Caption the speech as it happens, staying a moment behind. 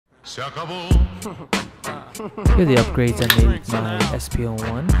Here are the upgrades I made with my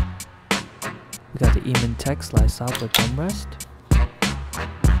SP01. We got the EEMAN Tech slide stop with thumb rest.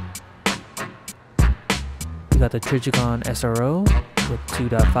 We got the Trijicon SRO with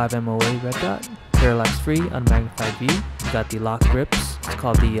 2.5 MOA red dot, parallax free, unmagnified view. We got the lock grips, it's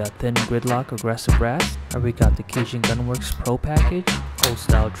called the thin GridLOK aggressive brass. We got the Cajun Gunworks Pro package, old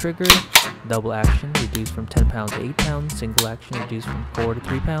style trigger, double action reduced from 10 pounds to 8 pounds, single action reduced from 4 to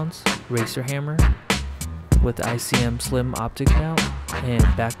 3 pounds, racer hammer with the ICM slim optic mount and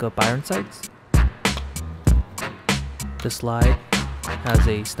backup iron sights. The slide has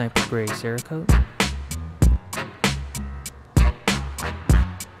a sniper gray Cerakote.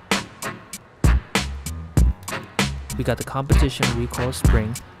 We got the competition recoil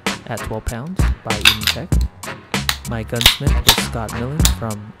spring at 12 pounds by EEMAN Tech. My gunsmith was Milam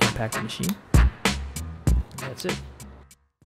from Impact Machine. That's it.